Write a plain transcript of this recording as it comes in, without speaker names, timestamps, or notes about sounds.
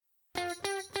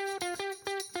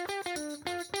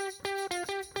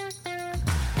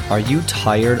Are you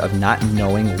tired of not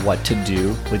knowing what to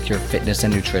do with your fitness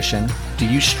and nutrition? Do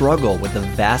you struggle with the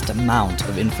vast amount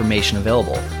of information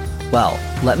available? Well,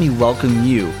 let me welcome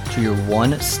you to your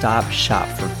one-stop shop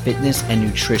for fitness and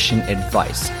nutrition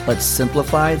advice. Let's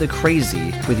simplify the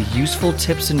crazy with useful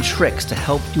tips and tricks to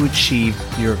help you achieve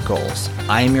your goals.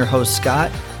 I am your host,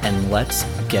 Scott, and let's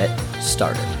get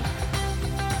started.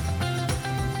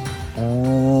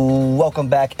 Welcome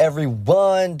back,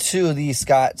 everyone, to the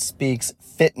Scott Speaks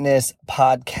Fitness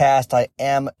podcast. I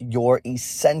am your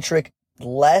eccentric,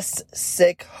 less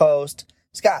sick host,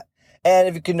 Scott. And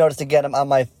if you can notice again, I'm on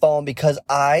my phone because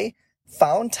I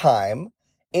found time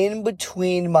in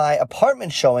between my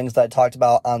apartment showings that I talked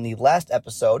about on the last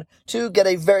episode to get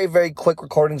a very, very quick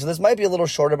recording. So this might be a little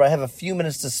shorter, but I have a few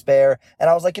minutes to spare. And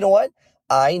I was like, you know what?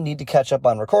 I need to catch up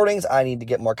on recordings. I need to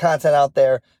get more content out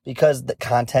there because the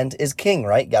content is king,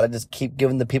 right? You got to just keep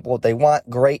giving the people what they want.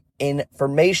 Great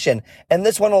information. And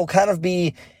this one will kind of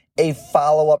be a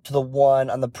follow-up to the one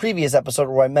on the previous episode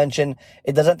where I mentioned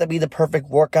it doesn't have to be the perfect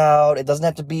workout. It doesn't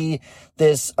have to be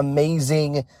this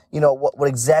amazing, what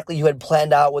exactly you had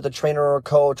planned out with a trainer or a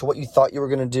coach or what you thought you were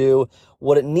going to do.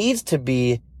 What it needs to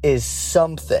be is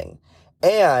something.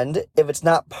 And if it's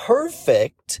not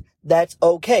perfect, that's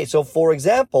okay. So for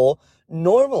example,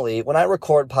 normally when I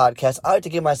record podcasts, I like to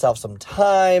give myself some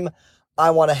time. I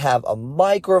want to have a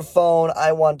microphone.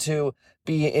 I want to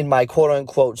be in my quote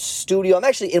unquote studio. I'm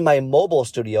actually in my mobile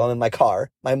studio. I'm in my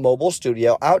car, my mobile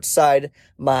studio outside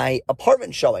my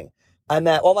apartment showing. I'm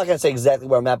not going to say exactly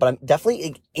where I'm at, but I'm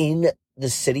definitely in the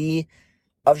city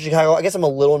of Chicago. I guess I'm a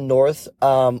little north,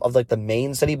 of like the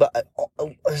main city, but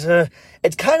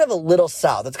it's kind of a little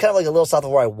south. It's kind of like a little south of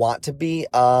where I want to be.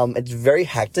 It's very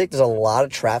hectic. There's a lot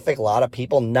of traffic, a lot of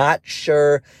people. Not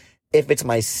sure if it's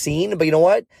my scene, but you know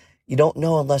what? You don't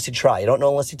know unless you try. You don't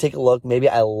know unless you take a look. Maybe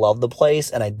I love the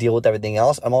place and I deal with everything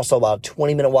else. I'm also about a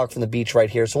 20-minute walk from the beach right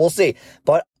here, so we'll see.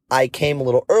 But I came a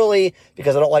little early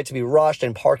because I don't like to be rushed,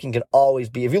 and parking can always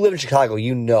be, if you live in Chicago,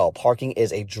 you know parking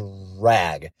is a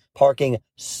drag. Parking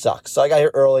sucks. So I got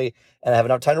here early and I have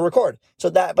enough time to record.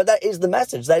 But that is the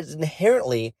message. That is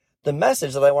inherently the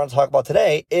message that I want to talk about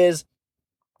today is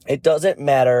it doesn't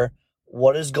matter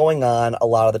what is going on a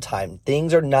lot of the time.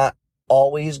 Things are not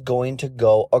always going to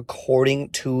go according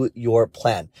to your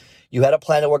plan. You had a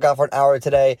plan to work out for an hour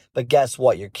today, but guess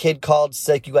what? Your kid called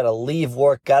sick. You got to leave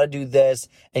work, got to do this,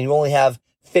 and you only have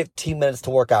 15 minutes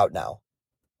to work out now.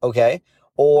 Okay?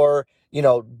 Or, you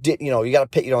got to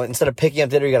pick, instead of picking up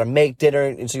dinner, you got to make dinner,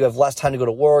 and so you have less time to go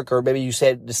to work, or maybe you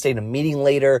said to stay in a meeting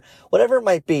later, whatever it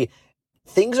might be.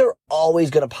 Things are always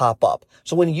going to pop up.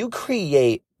 So when you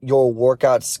create your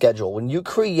workout schedule, when you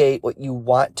create what you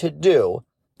want to do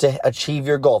to achieve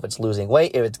your goal, if it's losing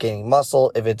weight, if it's gaining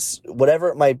muscle, if it's whatever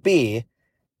it might be,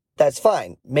 that's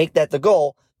fine. Make that the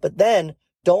goal, but then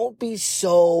don't be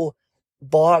so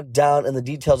bogged down in the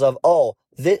details of, on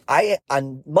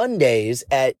Mondays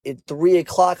at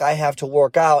 3:00, I have to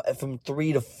work out from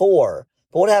 3 to 4.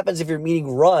 But what happens if your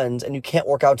meeting runs and you can't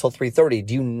work out until 3:30?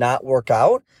 Do you not work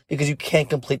out because you can't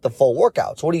complete the full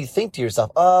workout? So what do you think to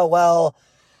yourself? Oh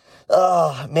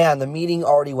man, the meeting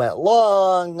already went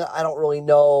long. I don't really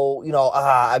know,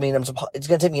 it's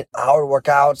going to take me an hour to work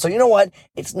out. So you know what?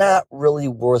 It's not really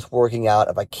worth working out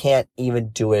if I can't even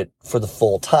do it for the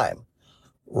full time.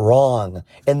 Wrong.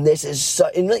 And this is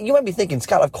and you might be thinking,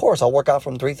 Scott, of course I'll work out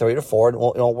from 3:30 to 4 and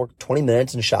I'll work 20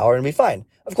 minutes and shower and be fine.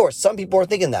 Of course, some people are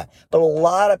thinking that, but a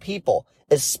lot of people,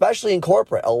 especially in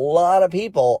corporate, a lot of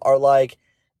people are like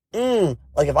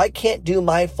if I can't do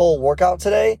my full workout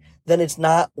today, then it's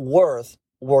not worth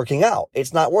working out.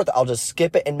 It's not worth it. I'll just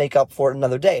skip it and make up for it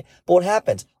another day. But what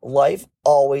happens? Life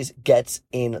always gets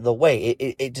in the way.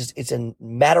 It's a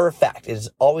matter of fact. It is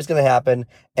always going to happen,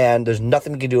 and there's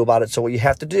nothing we can do about it. So what you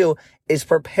have to do is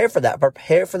prepare for that.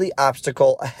 Prepare for the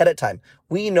obstacle ahead of time.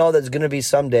 We know there's going to be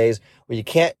some days where you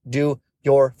can't do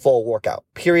your full workout.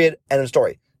 Period. End of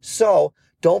story. So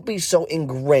don't be so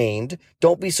ingrained.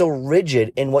 Don't be so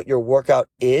rigid in what your workout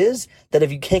is that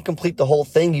if you can't complete the whole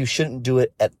thing, you shouldn't do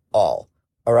it at all.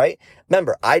 All right.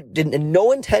 Remember, I didn't,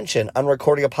 no intention on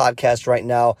recording a podcast right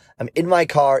now. I'm in my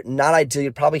car, not ideal.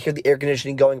 You'd probably hear the air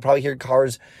conditioning going, probably hear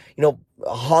cars,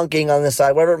 honking on the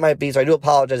side, whatever it might be. So I do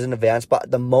apologize in advance,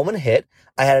 but the moment hit,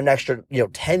 I had an extra,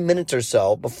 10 minutes or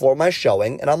so before my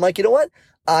showing. And I'm like, you know what?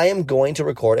 I am going to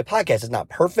record a podcast. It's not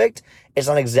perfect. It's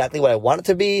not exactly what I want it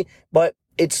to be, but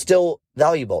it's still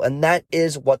valuable. And that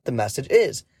is what the message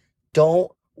is.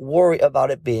 Don't worry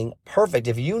about it being perfect.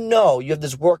 If you know you have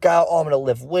this workout, I'm going to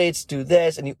lift weights, do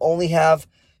this, and you only have,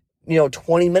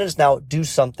 20 minutes now, do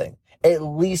something. At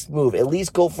least move, at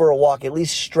least go for a walk, at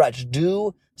least stretch,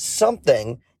 do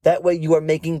something That way you are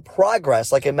making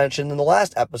progress, like I mentioned in the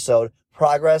last episode,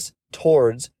 progress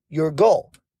towards your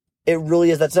goal. It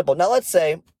really is that simple. Now let's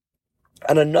say,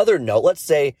 on another note, let's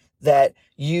say that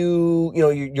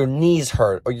your knees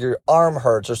hurt or your arm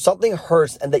hurts or something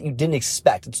hurts and that you didn't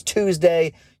expect. It's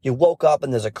Tuesday, you woke up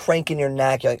and there's a crank in your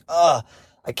neck. You're like,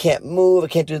 I can't move. I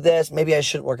can't do this. Maybe I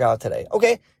shouldn't work out today.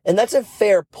 Okay. And that's a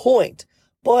fair point,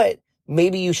 but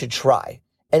maybe you should try.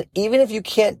 And even if you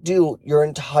can't do your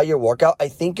entire workout, I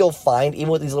think you'll find, even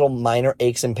with these little minor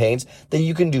aches and pains, that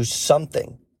you can do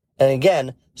something. And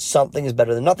again, something is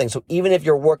better than nothing. So even if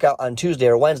your workout on Tuesday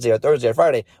or Wednesday or Thursday or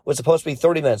Friday was supposed to be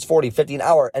 30 minutes, 40, 50, an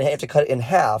hour, and you have to cut it in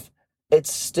half,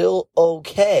 it's still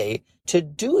okay to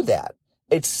do that.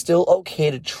 It's still okay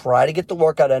to try to get the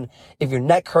workout in. If your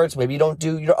neck hurts, maybe you don't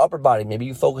do your upper body. Maybe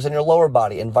you focus on your lower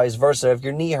body, and vice versa. If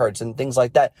your knee hurts and things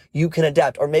like that, you can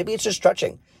adapt. Or maybe it's just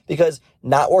stretching, because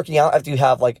not working out after you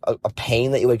have like a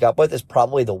pain that you wake up with is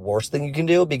probably the worst thing you can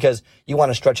do, because you want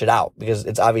to stretch it out because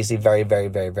it's obviously very, very,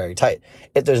 very, very tight.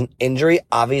 If there's an injury,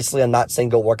 obviously I'm not saying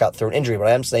go work out through an injury. What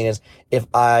I am saying is, if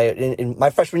in my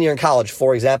freshman year in college,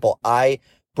 for example, I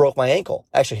broke my ankle.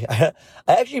 Actually, I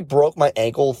actually broke my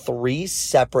ankle 3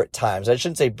 separate times. I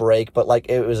shouldn't say break, but like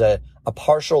it was a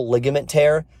partial ligament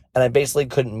tear, and I basically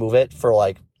couldn't move it for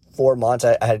like 4 months.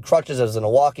 I had crutches. I was in a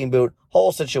walking boot,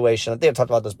 whole situation. I think I've talked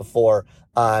about this before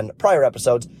on prior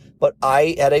episodes, but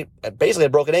I had basically a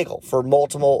broken ankle for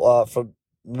for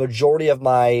majority of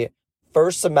my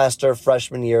first semester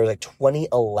freshman year, like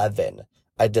 2011.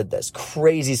 I did this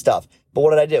crazy stuff. But what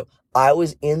did I do? I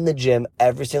was in the gym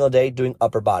every single day doing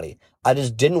upper body. I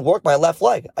just didn't work my left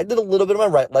leg. I did a little bit of my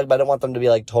right leg, but I didn't want them to be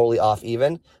like totally off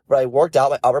even. But I worked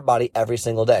out my upper body every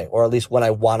single day, or at least when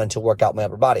I wanted to work out my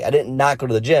upper body. I didn't not go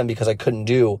to the gym because I couldn't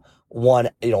do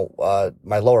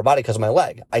my lower body because of my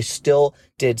leg. I still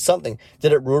did something.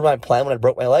 Did it ruin my plan when I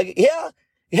broke my leg? Yeah,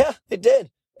 it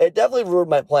did. It definitely ruined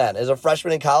my plan. As a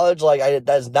freshman in college,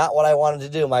 that's not what I wanted to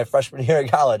do my freshman year in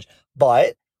college.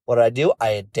 But what did I do? I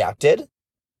adapted.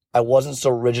 I wasn't so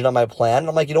rigid on my plan. And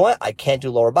I'm like, you know what? I can't do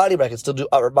lower body, but I can still do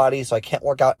upper body. So I can't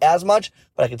work out as much,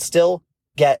 but I can still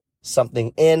get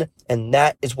something in. And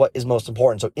that is what is most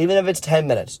important. So even if it's 10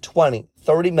 minutes, 20,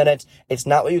 30 minutes, it's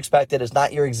not what you expected. It's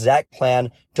not your exact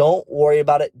plan. Don't worry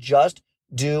about it. Just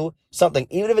do something.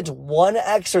 Even if it's one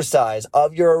exercise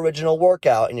of your original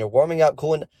workout and you're warming up,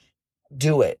 cooling,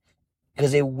 do it.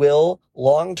 Because it will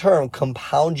long-term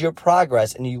compound your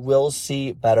progress and you will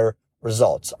see better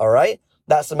results. All right?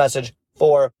 That's the message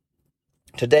for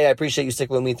today. I appreciate you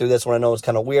sticking with me through this one. I know it's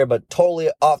kind of weird, but totally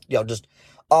just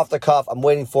off the cuff. I'm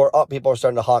waiting for, people are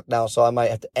starting to honk now, so I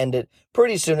might have to end it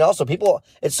pretty soon. And also,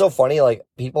 it's so funny, like,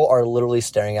 people are literally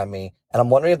staring at me, and I'm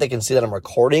wondering if they can see that I'm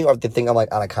recording or if they think I'm,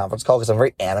 like, on a conference call, because I'm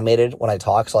very animated when I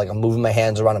talk, so, like, I'm moving my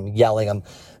hands around, I'm yelling, I'm,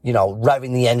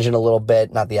 revving the engine a little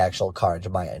bit, not the actual car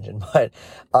engine, my engine, but,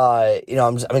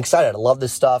 I'm excited. I love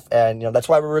this stuff, and, that's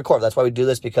why we record. That's why we do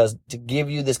this, because to give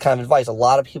you this kind of advice, a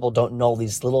lot of people don't know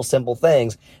these little simple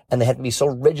things, and they have to be so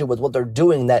rigid with what they're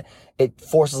doing that it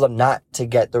forces them not to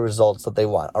get the results that they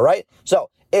want. All right? So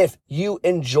if you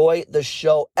enjoy the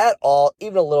show at all,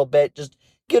 even a little bit, just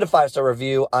give it a 5-star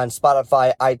review on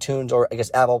Spotify, iTunes, or I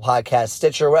guess Apple Podcasts,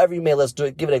 Stitcher, wherever you may listen to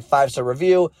it. Give it a 5-star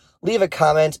review. Leave a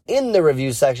comment in the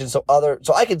review section so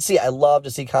I can see. I love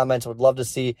to see comments. I would love to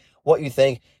see what you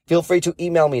think. Feel free to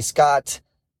email me,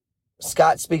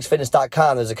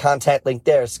 scottspeaksfitness.com. There's a contact link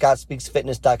there,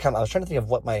 scottspeaksfitness.com. I was trying to think of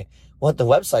what the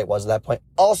website was at that point.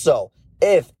 Also,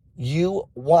 if you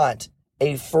want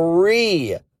a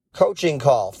free coaching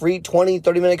call, free 20,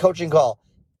 30-minute coaching call,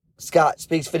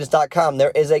 scottspeaksfitness.com.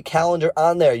 There is a calendar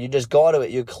on there. You just go to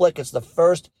it. You click. It's the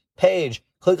first page.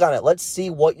 Click on it. Let's see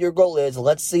what your goal is.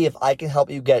 Let's see if I can help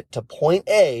you get to point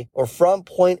A, or from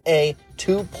point A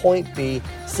to point B,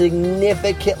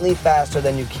 significantly faster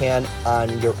than you can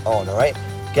on your own. All right?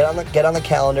 Get on the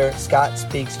calendar,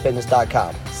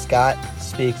 scottspeaksfitness.com.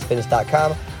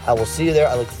 scottspeaksfitness.com. I will see you there.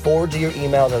 I look forward to your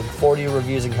emails. I look forward to your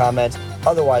reviews and comments.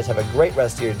 Otherwise, have a great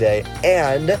rest of your day,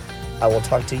 and I will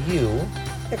talk to you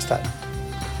next time.